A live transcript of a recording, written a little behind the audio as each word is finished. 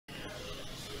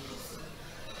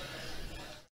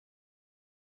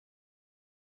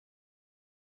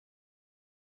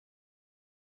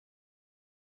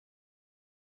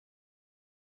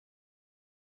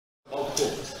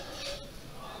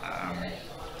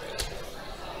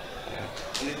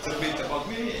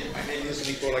everybody. My name is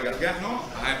Nicola Galgano.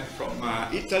 I'm from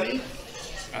Italy,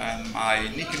 and my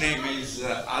nickname is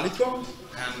Alico,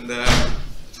 and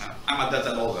I'm a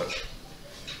data lover.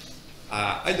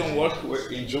 I don't work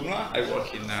in Joomla. I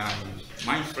work in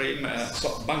mainframe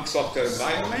bank software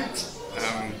environment,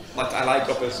 but I like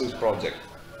open source project.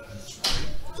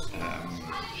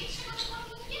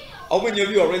 How many of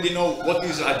you already know what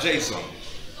is a JSON?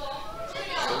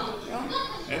 Yeah,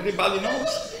 everybody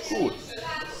knows? Cool.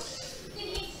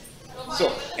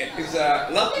 So it is a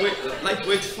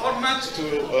lightweight format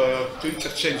to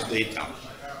interchange data.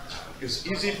 It's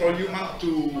easy for human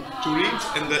to read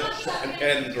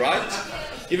and write,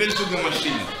 even to the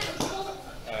machine.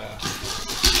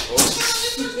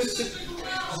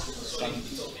 Some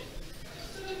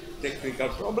technical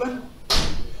problem.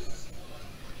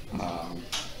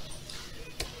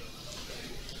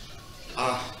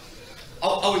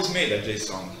 How is made a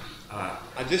JSON?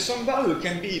 A JSON value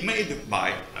can be made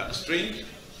by a string,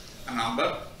 a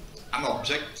number, an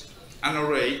object, an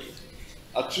array,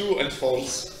 a true and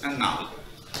false, and null.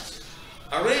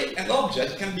 Array and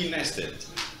object can be nested.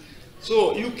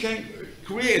 So you can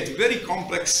create very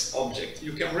complex object.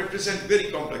 You can represent very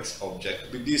complex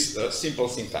object with this simple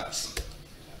syntax.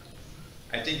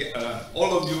 I think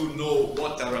all of you know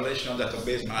what a relational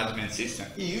database management system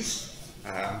is.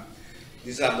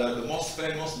 These are the most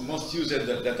famous, most used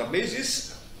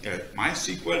databases: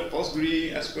 MySQL,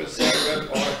 PostgresqL, SQL Server,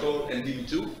 Oracle, and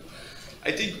DB2.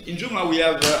 I think in Joomla we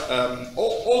have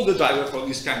all the drivers for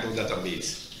this kind of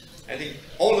database. I think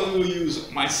all of you use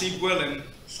MySQL, and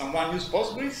someone use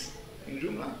Postgres in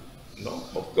Joomla? No,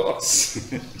 of course.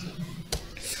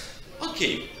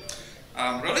 Okay,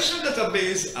 relational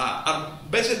databases are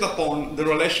based upon the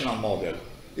relational model.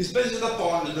 It's based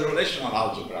upon the relational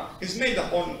algebra. It's made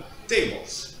upon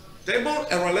tables. Table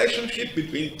and relationship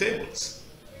between tables.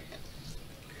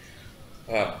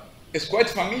 It's quite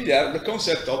familiar, the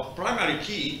concept of primary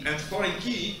key and foreign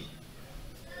key.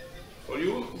 For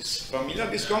you, is familiar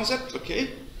this concept?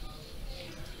 Okay.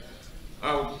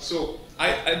 So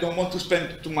I don't want to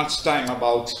spend too much time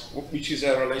about which is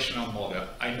a relational model.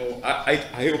 I know. I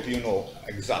hope you know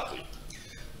exactly.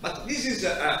 But this is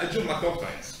a Joomla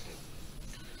conference.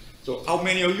 So how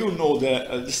many of you know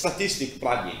the statistic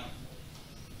plugin?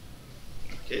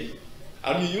 Okay.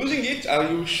 Are you using it? Are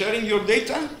you sharing your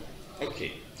data?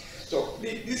 Okay. So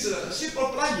this simple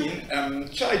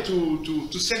plugin try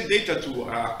to send data to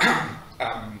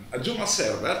a Joomla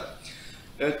server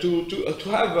to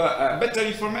have better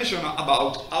information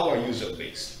about our user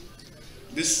base.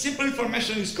 This simple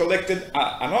information is collected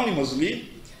anonymously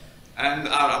and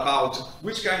are about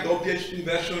which kind of PHP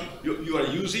version you are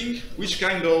using, which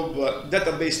kind of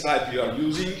database type you are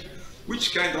using,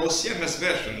 which kind of CMS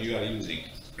version you are using,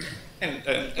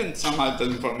 and some other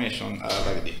information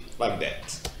like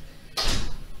that.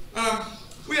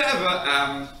 We have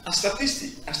a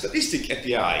statistic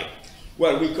API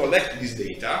where we collect this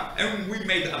data and we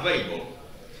made available.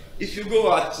 If you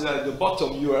go at the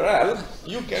bottom URL,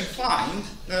 you can find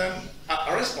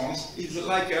a response is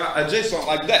like a JSON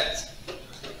like that.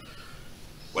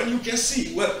 When you can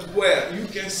see where you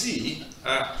can see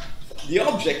the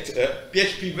object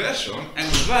PHP version and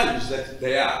the values that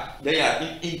they are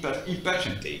in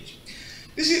percentage.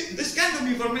 This kind of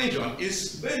information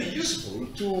is very useful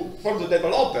for the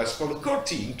developers, for the core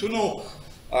team, to know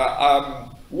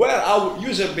where our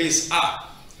user base are,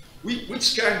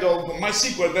 which kind of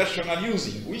MySQL version are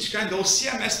using, which kind of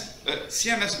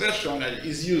CMS version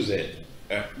is used,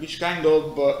 which kind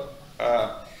of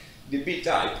DB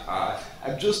type.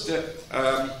 I've just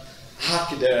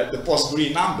hacked the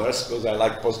Postgres numbers because I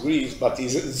like Postgres, but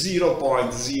it's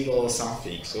 0.0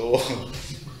 something. So.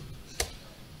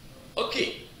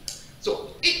 Okay,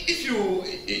 so if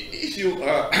you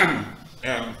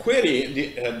query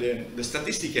the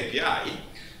statistic API,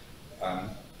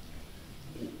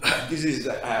 this is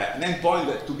an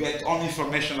endpoint to get all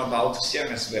information about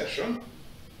CMS version.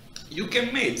 You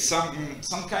can make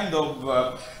some kind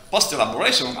of post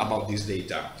elaboration about this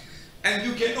data, and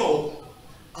you can know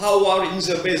how our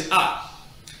user base are.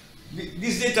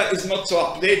 This data is not so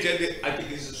updated. I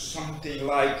think it's something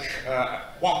like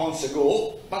 1 month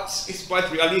ago, but it's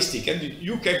quite realistic. And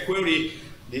you can query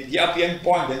the API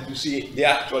endpoint and you see the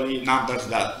actual numbers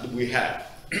that we have.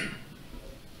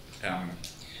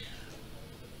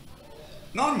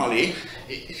 Normally,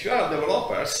 if you are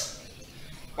developers,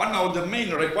 one of the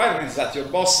main requirements that your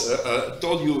boss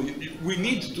told you we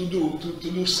need to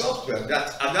do software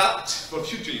that adapts for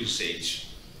future usage,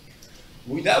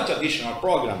 without additional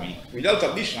programming, without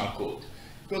additional code,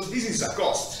 because this is a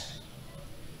cost.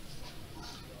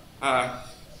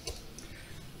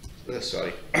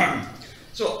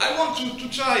 So I want to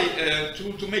try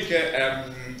to make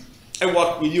a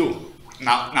work with you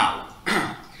now.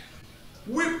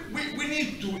 We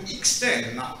need to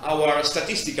extend our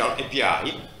statistical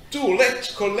API to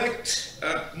collect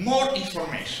more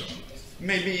information,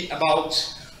 maybe about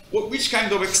which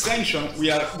kind of extension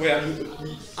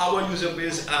our user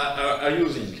base are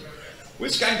using,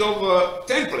 which kind of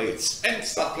templates and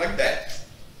stuff like that.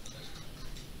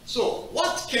 So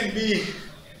what can be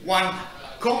one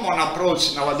common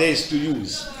approach nowadays to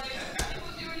use?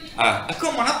 A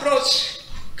common approach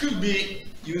could be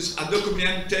use a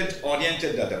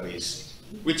document-oriented database,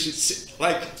 which is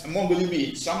like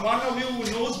MongoDB. Someone of you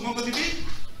knows MongoDB?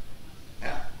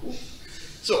 Yeah. Cool.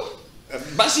 So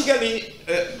basically,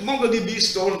 MongoDB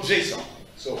stores JSON.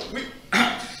 So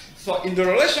in the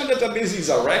relational database is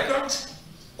a record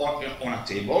on a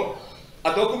table.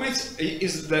 A document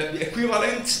is the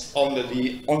equivalent on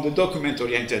the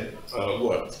document-oriented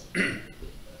world.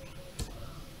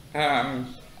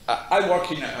 I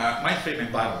work in a mainframe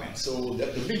environment, so the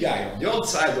big guy on the old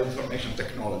side of information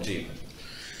technology.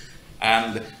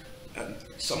 And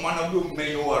someone of you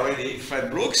may know already Fred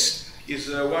Brooks is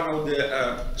one of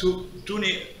the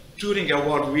Turing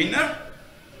Award winner.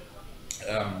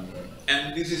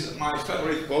 And this is my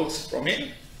favorite quote from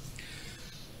him,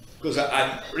 because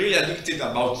I'm really addicted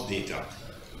about data.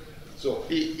 So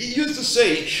he used to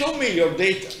say, show me your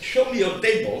data, show me your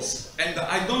tables, and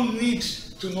I don't need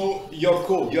to know your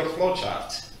code, your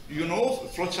flowchart. You know,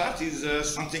 flowchart is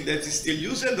something that is still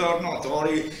used or not, or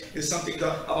is something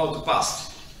about the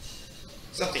past.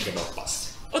 Something about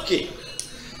past. Okay.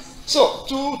 So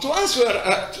to answer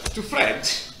to Fred,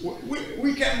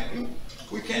 we can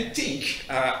think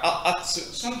at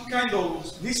some kind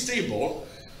of this table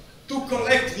to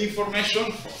collect the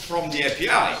information from the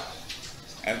API.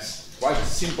 And quite a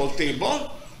simple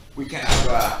table. We can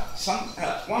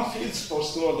have one field for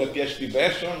store the PHP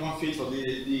version, one field for the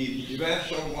DB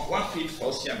version, one field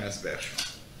for CMS version.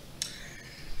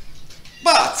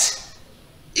 But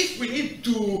if we need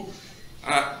to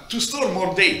store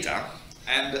more data,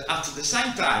 and at the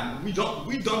same time we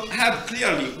don't have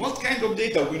clearly what kind of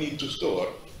data we need to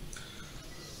store,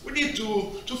 we need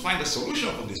to find a solution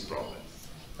for this problem.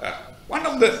 One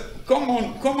of the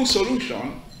common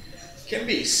solutions can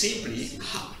be simply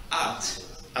add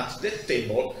at that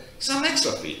table some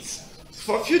extra fields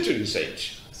for future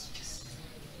usage.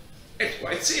 It's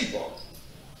quite simple.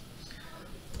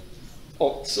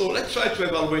 So let's try to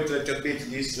evaluate a little bit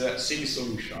this silly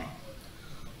solution.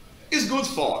 It's good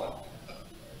for,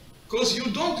 because you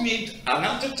don't need an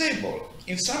alter table.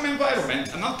 In some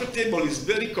environment, an alter table is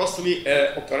very costly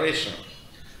operation.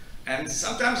 And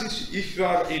sometimes if you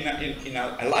are in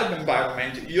a live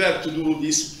environment, you have to do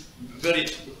this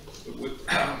with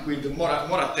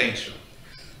more attention.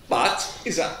 But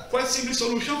it's a quite simple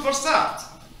solution for start.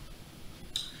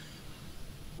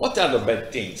 What are the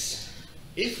bad things?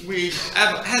 If we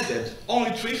have added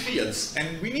only 3 fields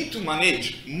and we need to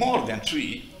manage more than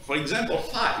 3, for example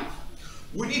 5,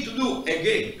 we need to do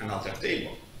again another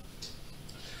table.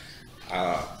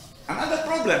 Another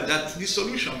problem that this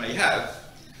solution may have,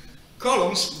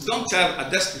 columns don't have a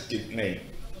descriptive name.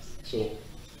 So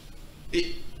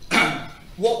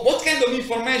what kind of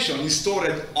information is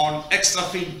stored on extra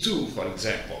field 2, for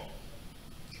example?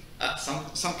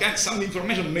 Some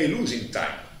information may lose in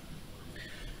time.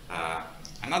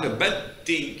 Another bad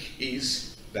thing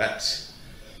is that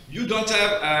you don't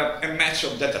have a match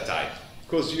of data type,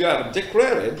 because you have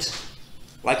declared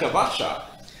like a varchar.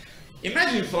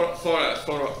 Imagine for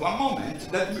one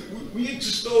moment that we need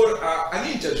to store an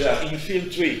integer in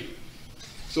field 3.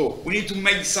 So we need to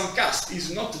make some cast.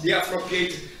 It's not the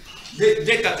appropriate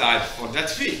data type for that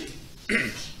field.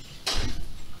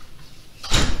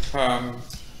 How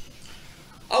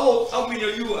many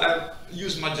of you have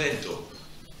used Magento?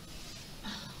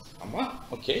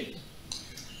 Okay.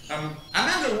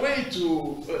 Another way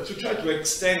to try to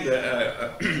extend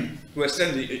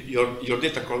your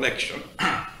data collection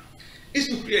is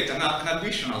to create an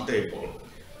additional table.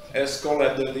 As called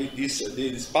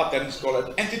this pattern is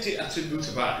called entity attribute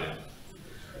value.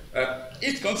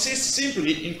 It consists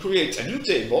simply in create a new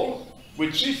table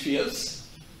with 3 fields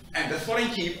and a foreign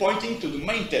key pointing to the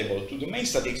main table, to the main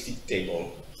statistic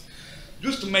table.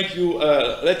 Just to make you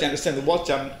let you understand what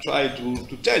I'm trying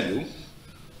to tell you,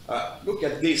 look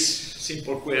at this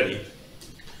simple query.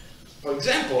 For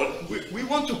example, we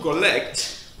want to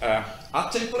collect a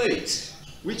template.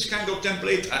 Which kind of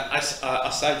template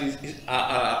a site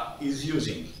is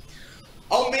using?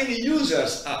 How many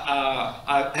users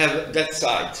have that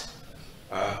site?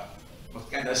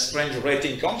 What kind of strange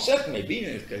rating concept? Maybe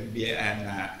it can be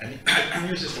an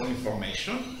unuseful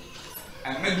information.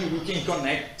 and maybe we can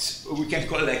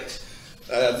collect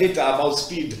data about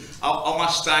speed, how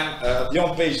much time the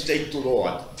home page takes to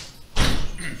load.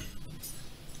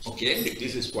 Okay,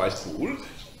 this is quite cool.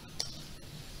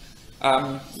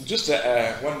 Just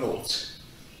one note.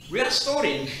 We are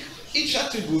storing each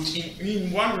attribute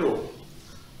in one row,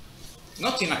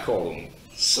 not in a column.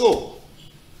 So,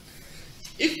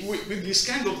 if with this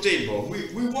kind of table,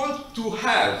 we want to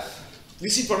have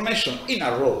this information in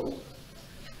a row,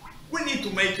 we need to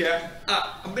make a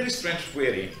very strange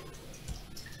query.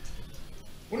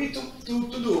 We need to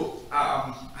do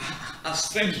a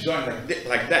strange join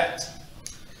like that.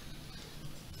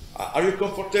 Are you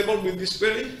comfortable with this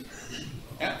query?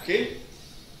 Yeah, okay.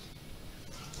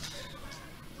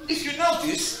 If you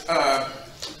notice,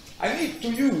 I need to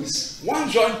use one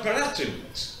join per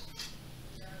attribute.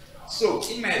 So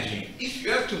imagine if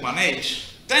you have to manage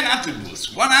 10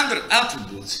 attributes, 100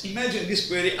 attributes, imagine this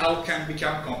query how it can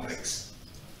become complex.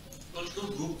 You could also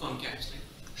do group concats.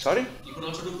 Sorry? You could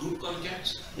also do group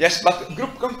concats. Yes, but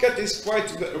group concat is quite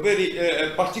very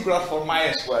particular for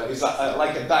MySQL. It's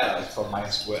like a dialect for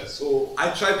MySQL. So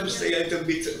I try to stay a little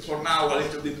bit, for now, a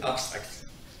little bit abstract.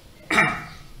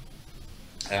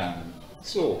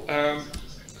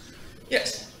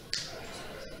 Yes.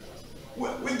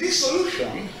 With this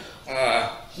solution,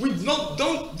 we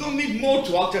don't need more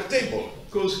to alter table,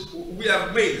 because we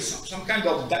have made some kind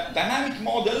of dynamic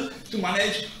model to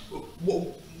manage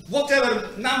whatever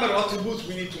number of attributes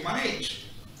we need to manage.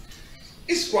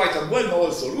 It's quite a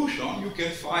well-known solution. You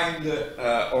can find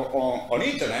on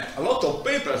internet a lot of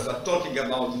papers that are talking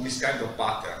about this kind of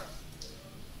pattern.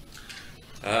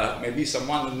 Maybe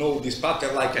someone knows this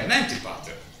pattern like an empty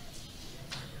pattern.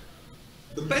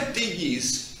 The bad thing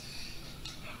is,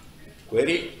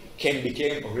 query can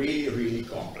become really, really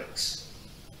complex.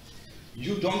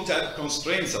 You don't have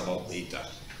constraints about data.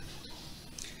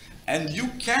 And you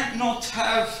cannot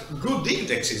have good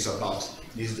indexes about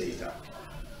this data.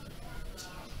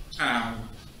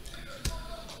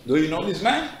 Do you know this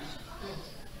man?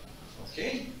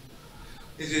 Okay.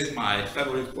 This is my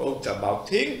favorite quote about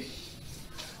him.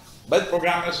 Bad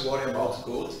programmers worry about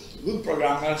code. Good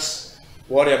programmers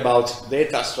worry about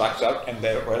data structure and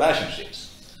their relationships.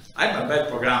 I'm a bad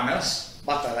programmer,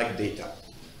 but I like data.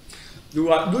 Do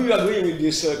you agree with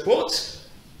this quote?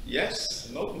 Yes?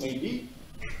 No? Maybe?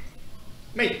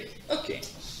 Maybe. Okay.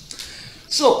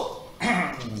 So,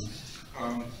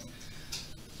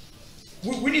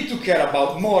 we need to care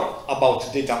more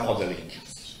about data modeling.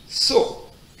 So,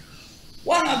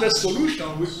 one other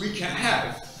solution we can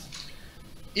have,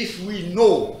 if we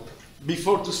know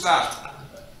before to start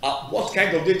what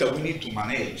kind of data we need to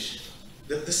manage,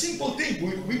 the simple thing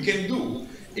we can do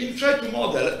is try to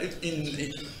model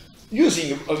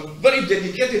using a very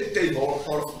dedicated table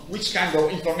for which kind of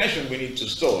information we need to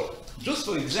store. Just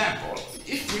for example,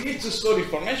 if we need to store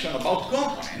information about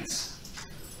components,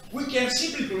 we can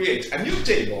simply create a new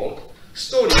table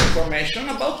storing information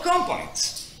about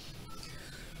components.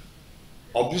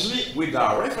 Obviously, with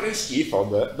our reference key for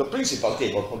the principal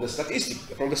table, for the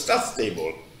stats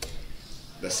table.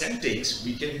 The same things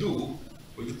we can do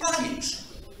with the plugins.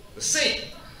 The same.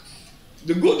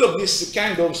 The good of this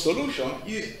kind of solution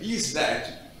is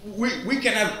that we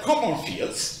can have common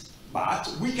fields, but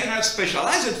we can have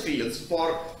specialized fields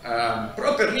for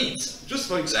proper needs. Just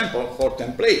for example, for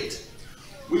template.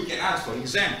 We can add, for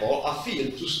example, a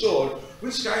field to store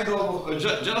which kind of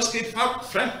JavaScript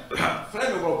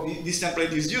framework this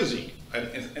template is using,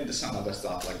 and some other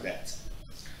stuff like that.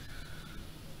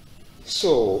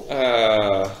 So,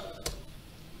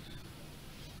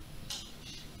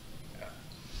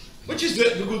 which is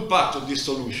the good part of this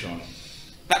solution?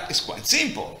 That is quite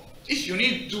simple. If you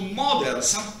need to model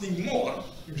something more,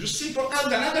 you just simply add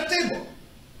another table.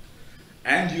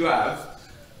 And you have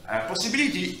a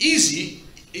possibility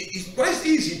it's quite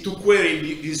easy to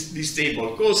query this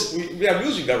table, because we are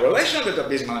using a relational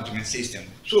database management system.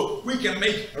 So we can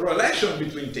make a relation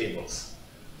between tables.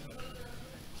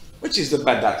 Which is the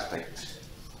bad aspect?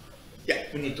 Yeah,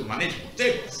 we need to manage more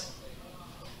tables.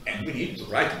 And we need to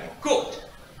write more code.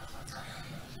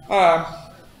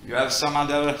 You have some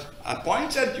other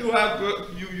points that you have,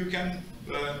 you can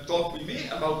talk with me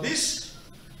about this?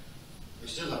 We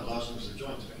still have large numbers of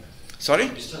joins. Sorry?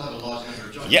 We still have a large number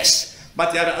of joins. Yes,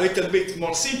 but they are a little bit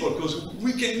more simple because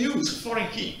we can use foreign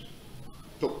key.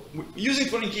 So using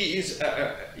foreign key is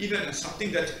even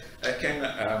something that can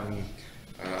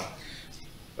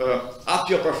up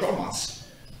your performance.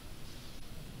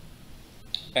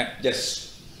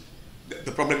 Yes,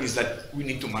 the problem is that we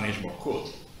need to manage more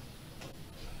code.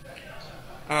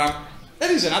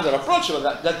 There is another approach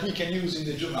that we can use in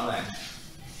the journal end.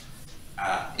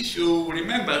 if you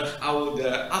remember how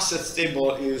the assets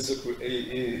table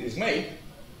is made,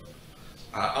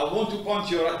 I want to point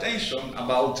your attention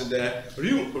about the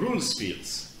rules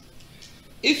fields.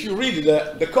 If you read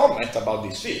the comment about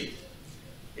this field,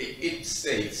 it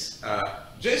states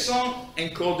JSON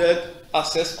encoded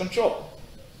access control.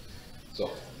 So,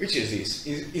 which is this?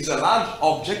 Is a large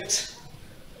object,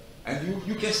 and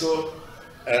you can store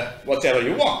whatever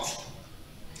you want.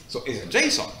 So it's a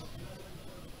JSON.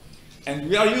 And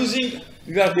we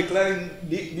are declaring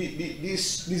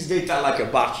this data like a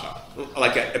bar chart,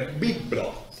 like a big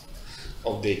block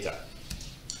of data.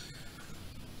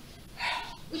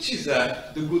 Which is the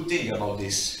good thing about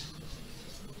this?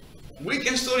 We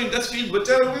can store in that field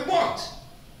whatever we want.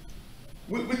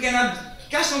 We can add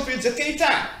custom fields at any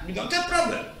time. We don't have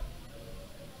problem.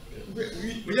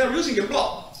 We are using a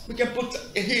block. We can put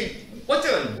in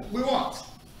whatever we want.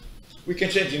 We can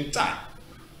change in time.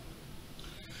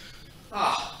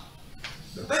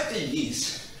 The bad thing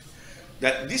is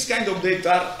that this kind of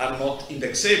data are not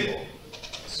indexable.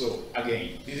 So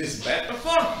again, this is bad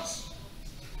performance.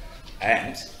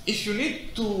 And if you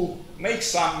need to make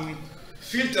some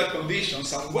filter condition,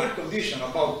 some work condition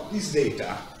about this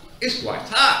data, it's quite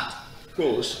hard,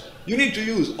 because you need to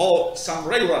use some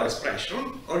regular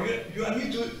expression, or you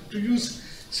need to use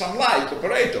some like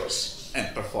operators,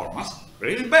 and performance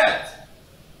really bad.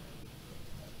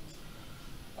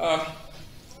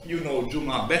 You know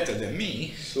Joomla better than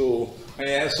me, so I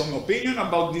have some opinion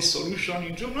about this solution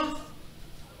in Joomla.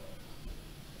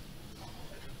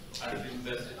 I think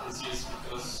that it is used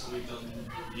because we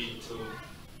don't need to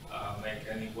make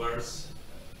any words.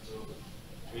 So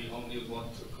we only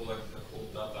want to collect the whole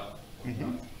data.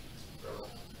 Mm-hmm.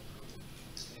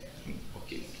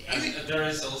 Okay. And there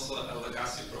is also a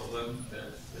legacy problem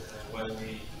that when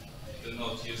we do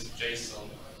not use JSON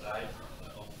type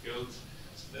of field,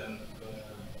 then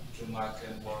Joomla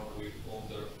can work with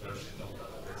older version of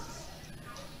databases.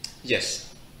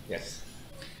 Yes, yes.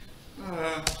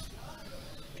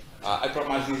 I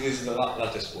promise this is the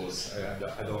latest course.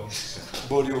 I don't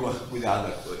bore you with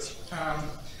other quotes.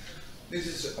 This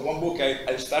is one book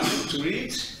I started to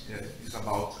read. It's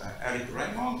about Eric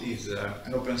Raymond. He's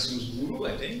an open source guru,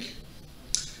 I think.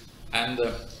 And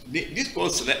this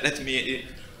quote let me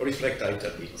reflect a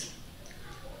little bit.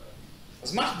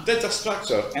 Smart data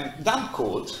structure and dumb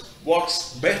code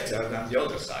works better than the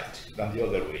other side, than the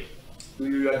other way. Do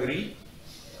you agree?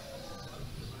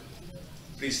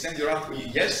 Please stand your up with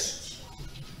yes.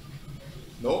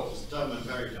 No? It's dumb and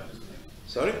very dumb.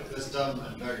 Sorry? It's dumb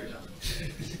and very dumb.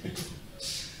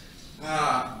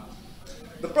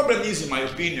 The problem is, in my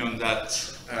opinion, that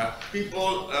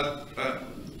people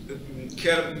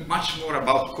care much more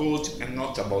about code and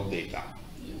not about data.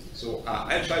 So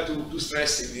I try to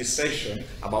stress in this session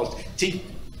about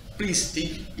please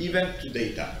think even to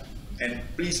data, and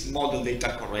please model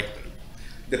data correctly,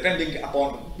 depending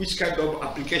upon which kind of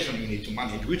application you need to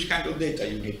manage, which kind of data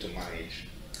you need to manage.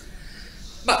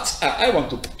 But I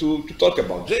want to talk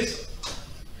about JSON.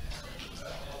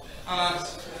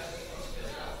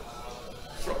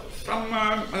 From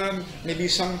maybe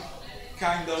some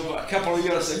kind of a couple of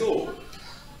years ago,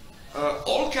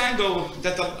 all kind of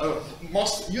data,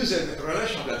 most used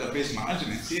relational database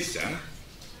management system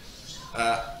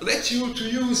let you to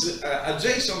use a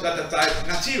JSON data type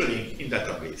natively in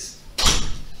database.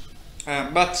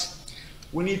 But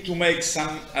we need to make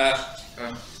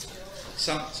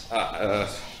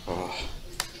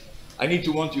I need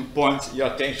to want you point your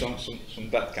attention to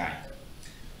that kind.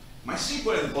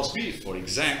 MySQL and PostgresQL, for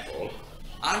example,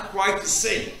 are quite the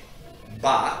same,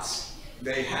 but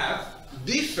they have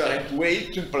different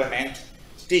ways to implement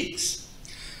things.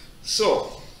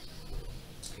 So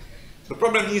the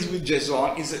problem is with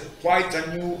JSON is quite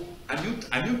a new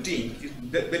thing.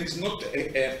 There is not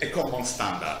a common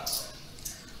standard.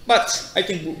 But I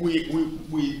think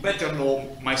we better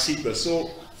know MySQL.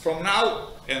 So from now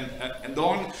and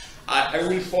on, I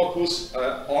will focus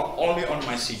only on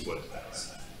MySQL.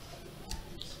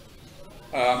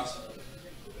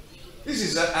 This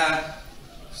is a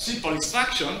simple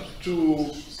instruction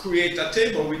to create a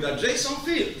table with a JSON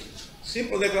field.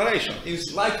 Simple declaration.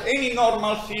 It's like any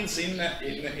normal fields in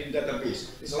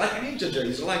database. It's like an integer.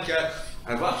 It's like a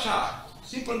varchar.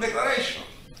 Simple declaration.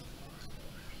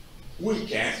 We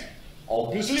can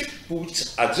obviously put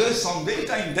a JSON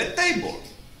data in that table,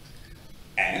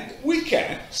 and we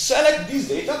can select this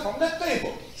data from that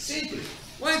table. Simply,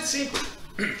 quite simple.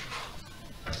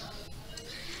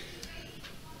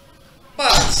 But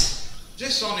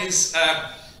JSON is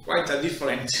quite a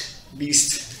different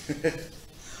beast.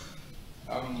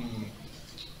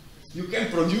 You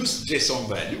can produce JSON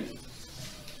value,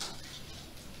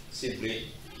 simply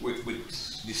with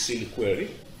this silly query.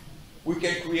 We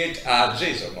can create a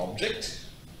JSON object.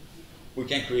 We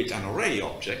can create an array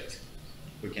object.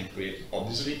 We can create,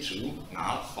 obviously, true,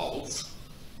 null, false.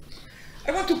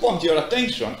 I want to point your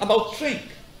attention about string.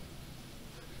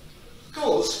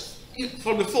 Because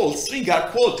for default, strings are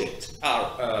quoted,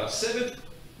 are saved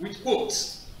with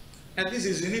quotes. And this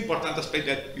is an important aspect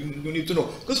that you need to know.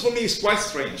 Because for me, it's quite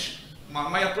strange.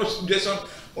 My approach to JSON,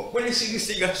 when I see this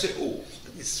thing, I say, oh,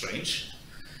 that is strange.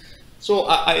 So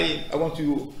I want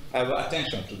to have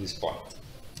attention to this point.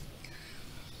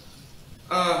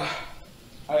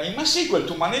 In MySQL,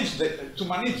 to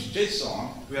manage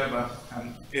JSON, we have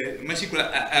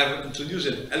MySQL have introduced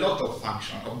a lot of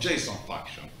functions, of JSON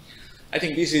function. I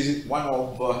think this is one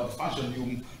of the functions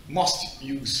you must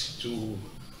use to,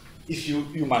 if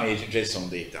you manage JSON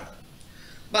data.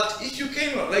 But if you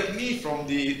came like me from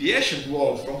the ancient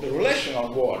world, from the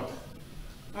relational world,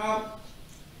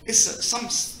 it's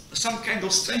some kind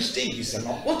of strange thing.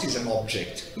 What is an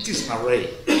object? What is an array?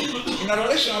 In a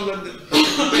relational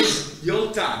database, the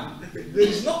old time, there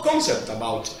is no concept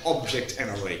about object and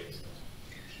array.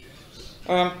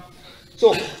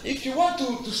 So if you want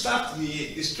to start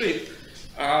the script,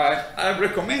 I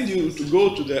recommend you to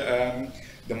go to the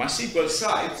MySQL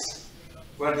sites,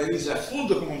 where there is a full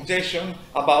documentation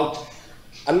about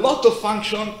a lot of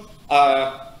functions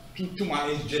to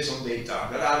manage JSON data.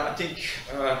 There are, I think,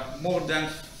 more than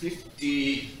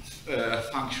 50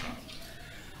 functions.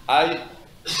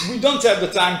 We don't have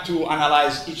the time to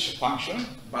analyze each function,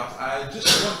 but I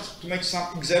just want to make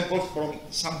some examples from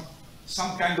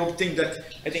some kind of thing that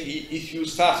I think if you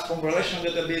start from relational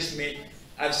database may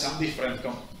have some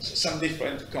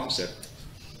different concept.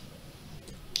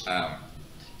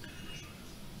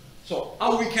 So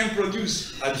how we can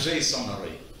produce a JSON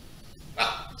array?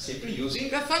 Simply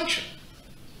using a function.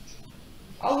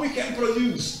 How we can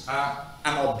produce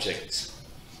an object?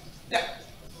 Yeah,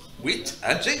 with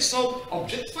a JSON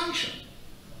object function.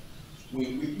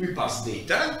 We pass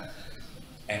data,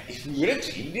 and if we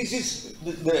retrieve, this is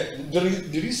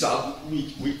the result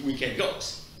we can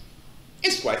get.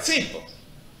 It's quite simple.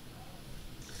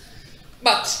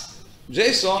 But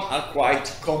JSON are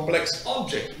quite complex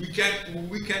objects. We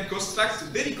can construct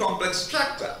very complex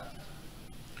structure.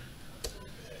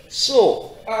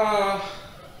 So,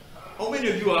 how many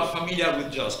of you are familiar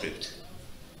with JavaScript?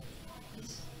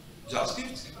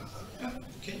 JavaScript? Yeah,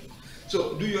 okay.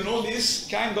 So, do you know this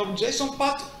kind of JSON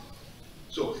pattern?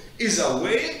 So, it's a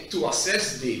way to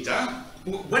access data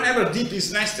whenever deep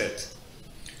is nested.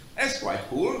 That's quite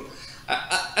cool.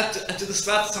 At the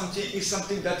start,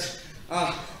 something that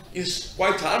is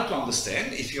quite hard to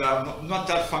understand if you have not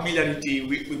have familiarity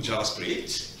with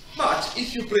JavaScript. But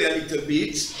if you play a little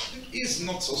bit, it's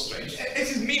not so strange. It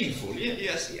is meaningful.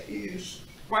 Yes, it is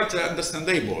quite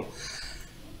understandable.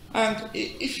 And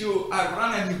if you have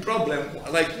run any problem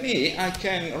like me, I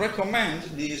can recommend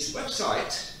this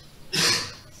website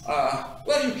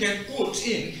where you can put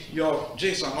in your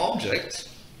JSON object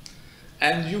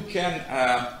and you can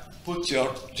put your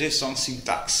JSON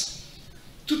syntax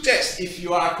to test if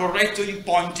you are correctly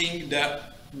pointing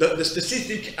the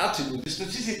specific attribute,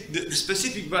 the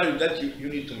specific value that you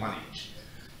need to manage.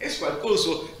 It's quite cool.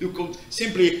 So you could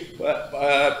simply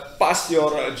pass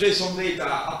your JSON data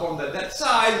upon that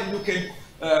side. You can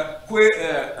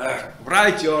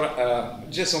write your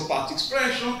JSON path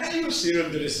expression, and you see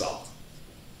the result.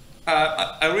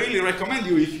 I really recommend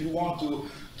you if you want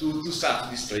to start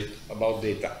this trade about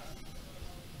data.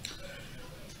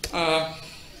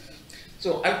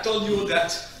 So I told you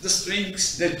that the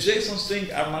strings, the JSON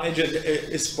string are managed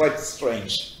is quite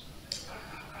strange.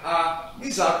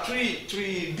 These are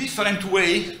three different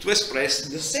ways to express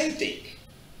the same thing.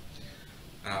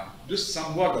 Just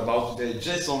some word about the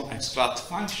JSON extract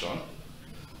function,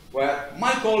 where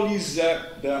my call is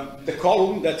the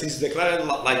column that is declared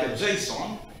like a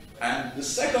JSON, and the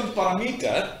second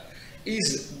parameter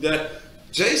is the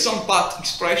JSON path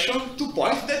expression to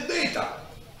point that data.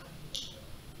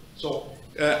 So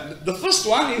the first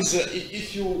one is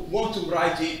if you want to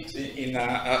write it in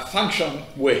a function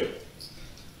way.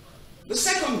 The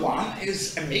second one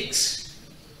is a mix,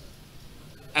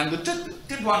 and the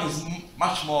third one is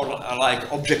much more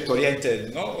like object-oriented,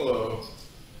 you know.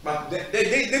 But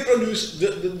they produce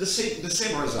the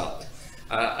same result.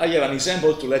 I have an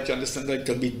example to let you understand a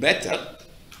little bit better.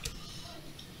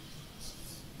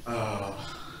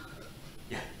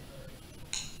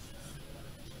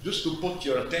 Just to put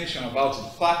your attention about the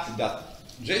fact that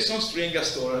JSON string are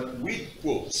stored with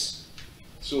quotes.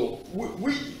 So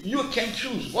you can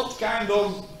choose what kind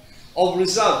of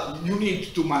result you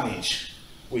need to manage,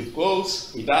 with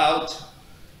quotes, without.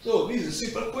 So this is a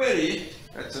simple query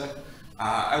that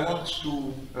I want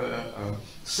to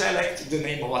select the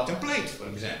name of a template, for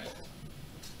example,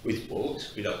 with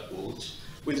quotes, without quotes,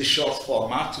 with the short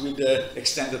format, with the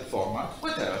extended format,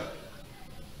 whatever.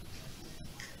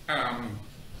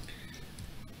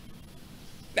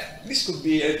 This could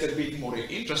be a little bit more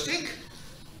interesting.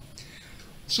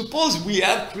 Suppose we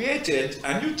have created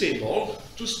a new table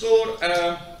to store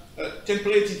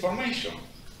template information.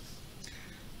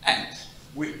 And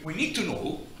we need to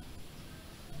know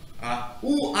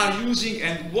who are using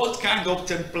and what kind of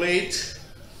template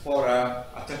for a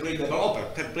template developer,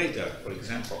 templater, for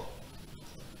example.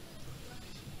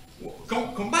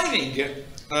 Combining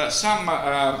some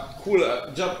cool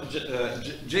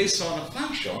JSON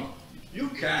function, you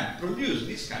can produce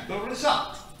this kind of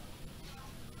result.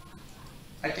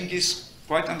 I think it's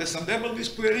quite understandable, this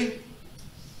query.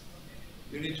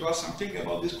 You need to ask something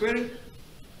about this query?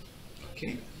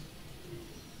 Okay.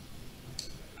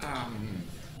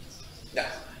 Yeah,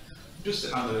 just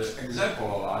another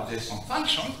example of a JSON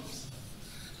function.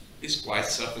 It's quite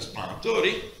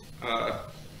self-explanatory.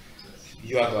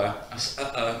 You have a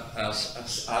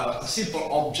simple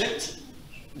object,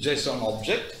 JSON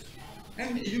object,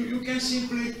 and you can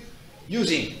simply,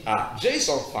 using a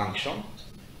JSON function,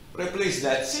 replace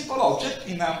that simple object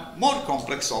in a more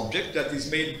complex object that is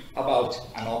made about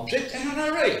an object and an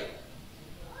array.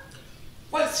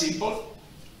 Quite simple.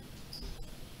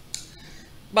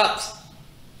 But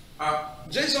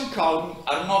JSON columns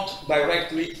are not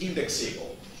directly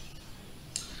indexable.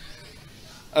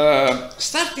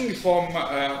 Starting from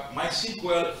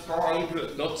MySQL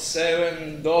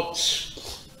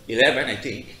 5.7.11, I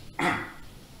think,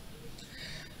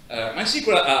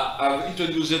 MySQL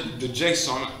introduced the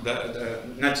JSON, the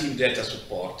native data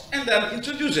support, and then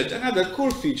introduced another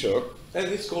cool feature that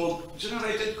is called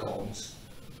generated columns.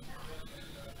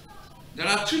 There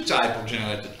are two types of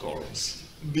generated columns: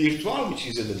 virtual, which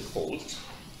is the default,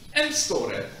 and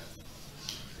stored.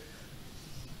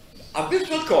 A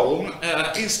virtual column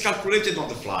is calculated on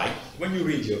the fly when you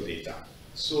read your data.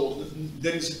 So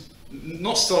there is it's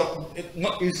not stored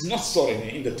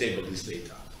in the table, this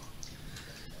data.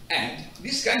 And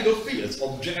this kind of fields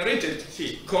of generated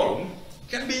column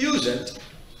can be used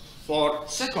for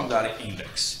secondary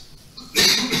index.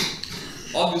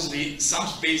 Obviously, some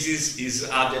spaces is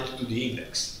added to the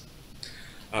index.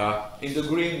 In the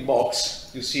green box,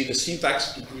 you see the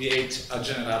syntax to create a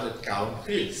generated column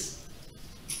fields.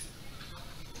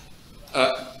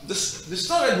 The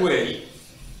stored way,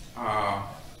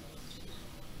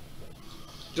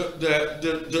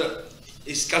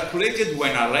 is calculated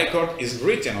when a record is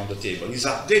written on the table, is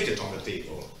updated on the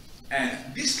table. And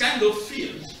this kind of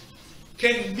field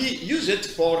can be used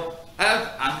for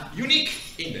have a unique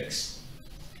index.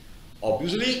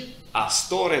 Obviously, a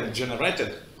stored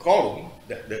generated column,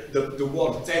 the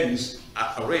word tells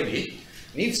already,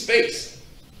 needs space.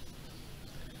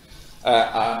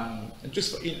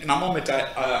 Just in a moment,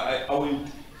 I will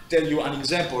tell you an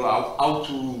example of how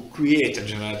to create a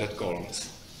generated columns.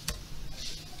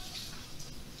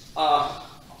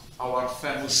 Our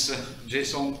famous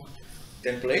JSON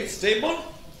templates table,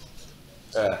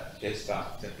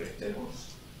 template tables.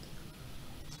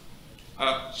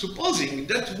 Supposing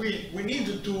that we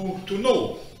need to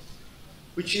know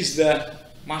which is the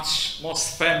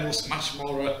most famous, much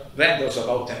more vendors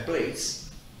about templates,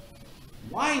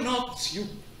 why not you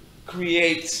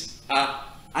create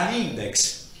an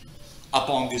index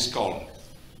upon this column?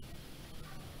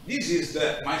 This is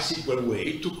the MySQL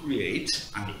way to create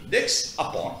an index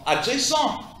upon a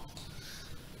JSON.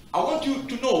 I want you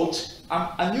to note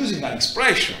I'm using an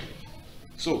expression.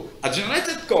 So a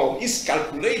generated column is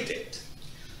calculated.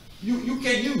 You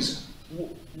can use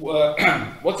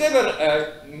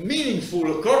whatever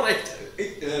meaningful, correct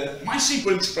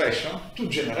MySQL expression to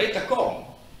generate a column.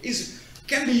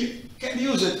 Can be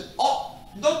used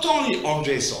not only on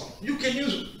JSON. You can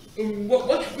use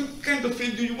what kind of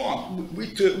field do you want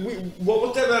with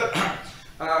whatever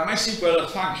MySQL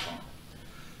function.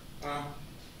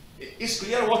 Is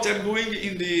clear what I'm doing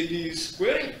in this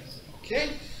query? Okay.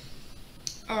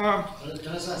 Can I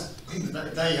just ask,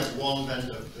 there you have one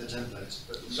vendor per template.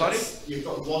 But sorry? You've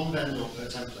got one vendor per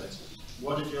template.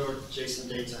 What if your JSON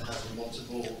data has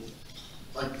multiple?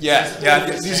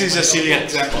 This is a silly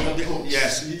example.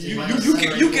 Yes, you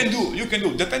can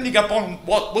do depending upon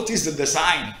what is the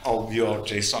design of your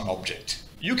JSON object.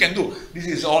 You can do. This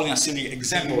is only a silly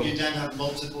example. You then have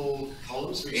multiple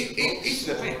columns. It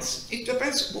depends. It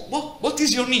depends. What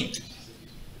is your need?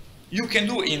 You can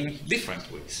do in different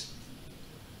ways.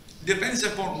 depends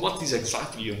upon what is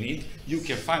exactly you need. You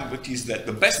can find what is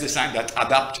the best design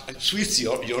that suits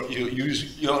your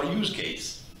use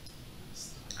case.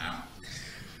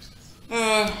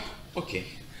 Okay.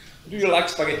 Do you like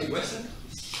spaghetti western?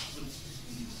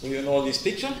 Do you know this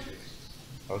picture?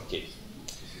 Okay.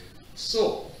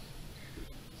 So,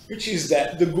 which is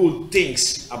the good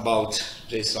things about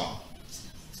JSON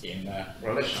in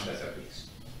relational database?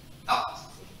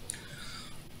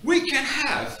 We can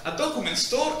have a document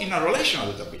stored in a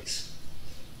relational database.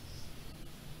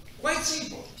 Quite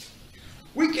simple.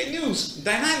 We can use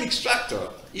dynamic structure,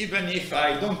 even if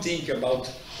I don't think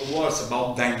about words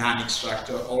about dynamic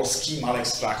structure or schema-like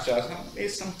structure.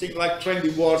 It's something like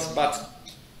trendy words, but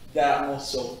they are not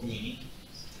so many.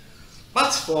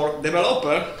 But for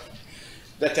developers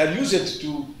that are used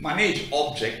to manage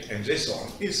object and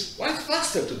JSON, it's quite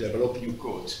faster to develop new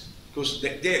code, because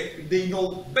they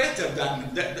know better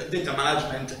than the data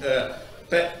management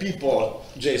people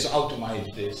JSON, how to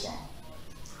manage JSON.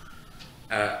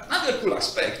 Another cool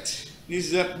aspect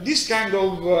is that this kind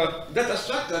of data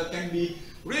structure can be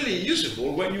really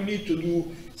useful when you need to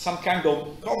do some kind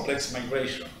of complex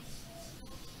migration.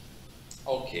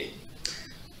 Okay,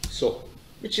 so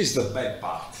which is the bad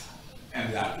part?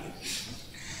 And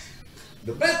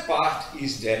the bad part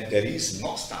is that there is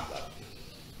no standard.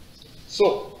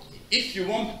 So if you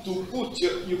want to put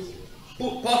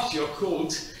your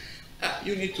code,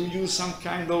 you need to use some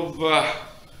kind of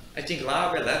I think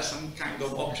Laravel has some kind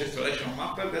of object relational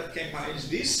mapper that can manage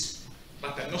this,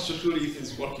 but I'm not so sure if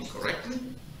it's working correctly.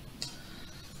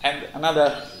 And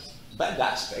another bad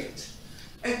aspect,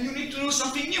 and you need to do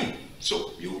something new.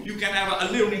 So you can have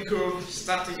a learning curve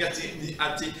starting at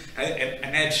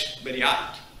an edge very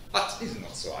high, but it's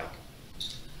not so high.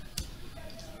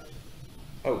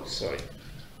 Oh, sorry.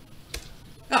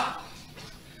 Now,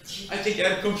 I think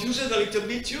I've confused a little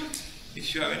bit you.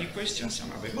 If you have any questions,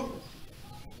 I'm available.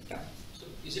 Yeah. So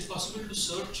is it possible to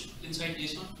search inside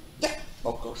JSON? Yeah,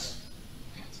 of course.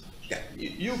 Yeah,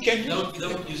 you can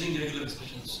without using regular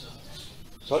expressions.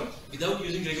 Sorry? Without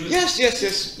using regular. Yes.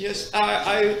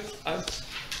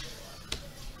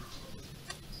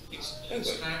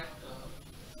 Extract.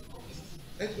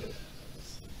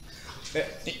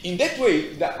 In that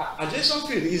way, a JSON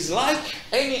field is like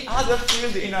any other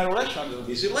field in a relational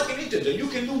database. It's like an integer. You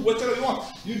can do whatever you want.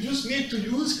 You just need to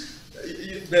use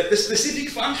the specific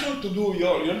function to do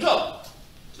your job.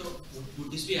 So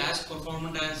would this be as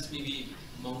performant as maybe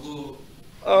Mongo?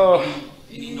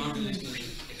 Any non-relational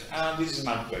data? This is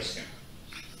my question.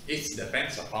 It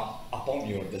depends upon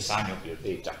your design of your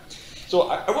data. So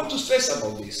I want to stress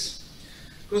about this,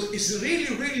 because it's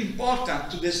really, really important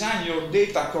to design your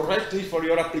data correctly for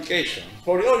your application,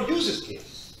 for your use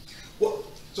case. Well,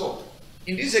 so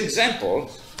in this example,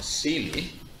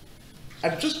 silly,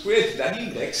 I've just created an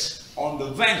index on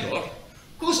the vendor,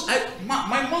 because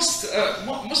my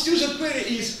most used query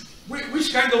is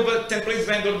which kind of a template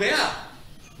vendor they are.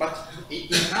 But in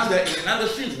another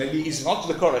field, maybe it's not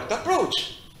the correct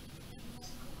approach.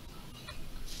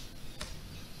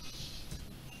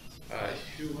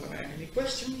 If you have any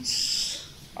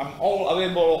questions, I'm all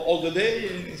available all the day.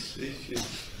 If you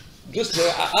just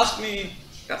ask me.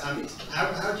 How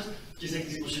do you think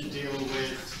people should deal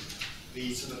with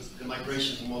the sort of the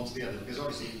migration from one to the other? Because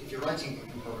obviously, if you're writing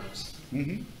components,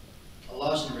 a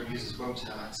large number of users won't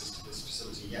have access to this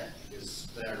facility yet because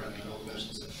they're running old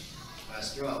versions of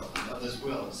MySQL, and others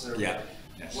will. So,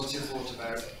 what's your thought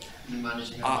about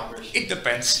managing that migration? It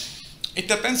depends. It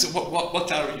depends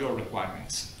what are your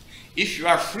requirements. If you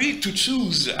are free to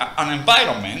choose an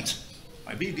environment,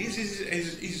 maybe this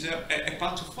is a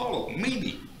path to follow.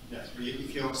 Maybe. Yes,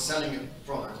 if you're selling a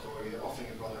product or you're offering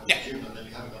a product to June, then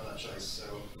you haven't got that choice.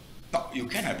 So. No, you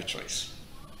can have a choice.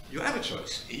 You have a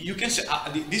choice. You can say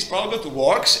this product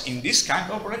works in this kind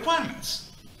of requirements.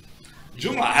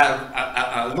 Joomla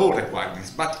have low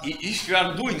requirements, but if you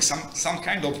are doing some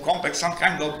kind of complex, some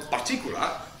kind of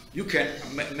particular, you can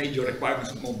make your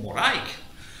requirements more high.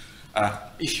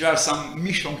 If you have some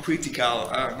mission critical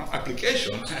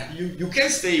application, you can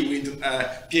stay with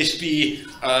PHP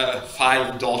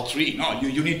 5.3. No,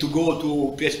 you need to go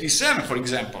to PHP 7, for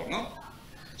example. No,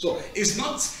 so it's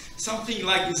not something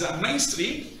like it's a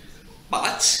mainstream,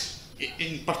 but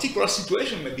in particular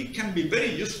situation, maybe it can be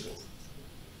very useful.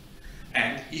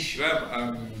 And if you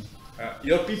have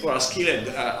your people are skilled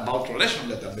about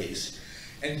relational database,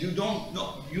 and you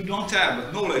don't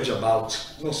have knowledge about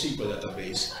NoSQL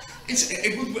database, it's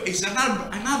a good way. It's an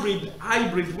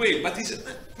hybrid way, but it's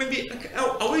maybe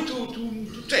a way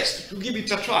to test, to give it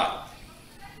a try,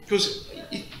 because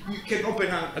you can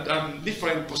open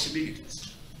different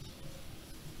possibilities.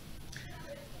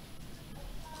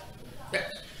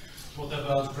 What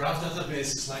about graph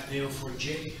databases like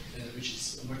Neo4j, which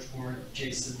is a much more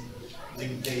JSON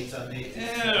linked data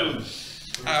native?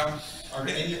 Are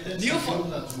there any attempts to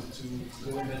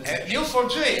go in that?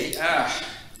 Neo4j,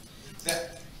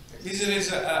 this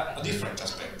is a different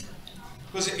aspect,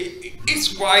 because it's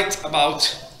quite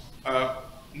about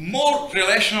more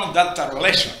relational data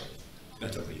relational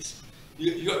database.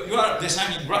 You are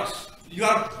designing graph. You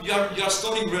are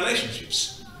storing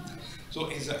relationships. So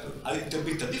it's a little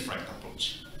bit a different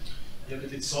approach. Yeah,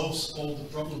 but it solves all the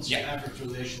problems you have with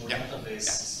relational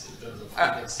database in terms of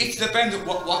indexing. It depends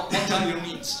what are your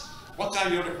needs, what are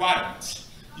your requirements.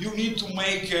 You need to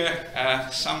make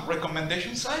some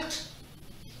recommendation site,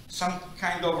 some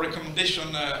kind of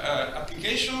recommendation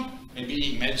application.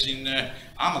 Maybe imagine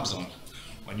Amazon.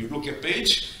 When you look at a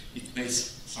page, it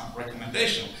makes some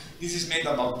recommendation. This is made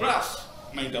about graph,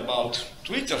 made about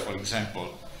Twitter, for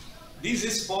example. This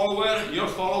is follower, your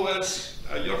followers,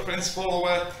 your friend's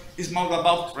follower is more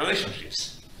about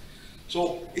relationships.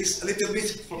 So it's a little bit,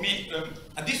 for me,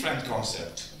 a different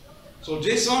concept. So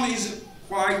JSON is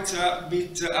quite a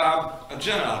bit a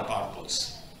general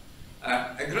purpose.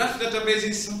 A graph database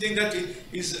is something that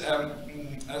is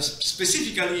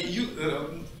specifically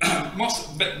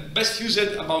best used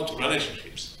about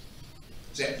relationships.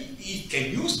 So it can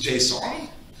use JSON,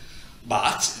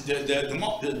 but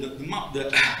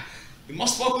the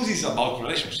most focus is about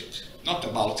relationships, not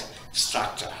about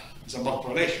structure. It's about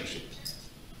relationships.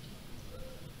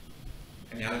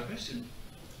 Any other question?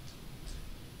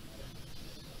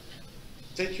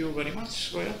 Thank you very much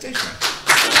for your attention.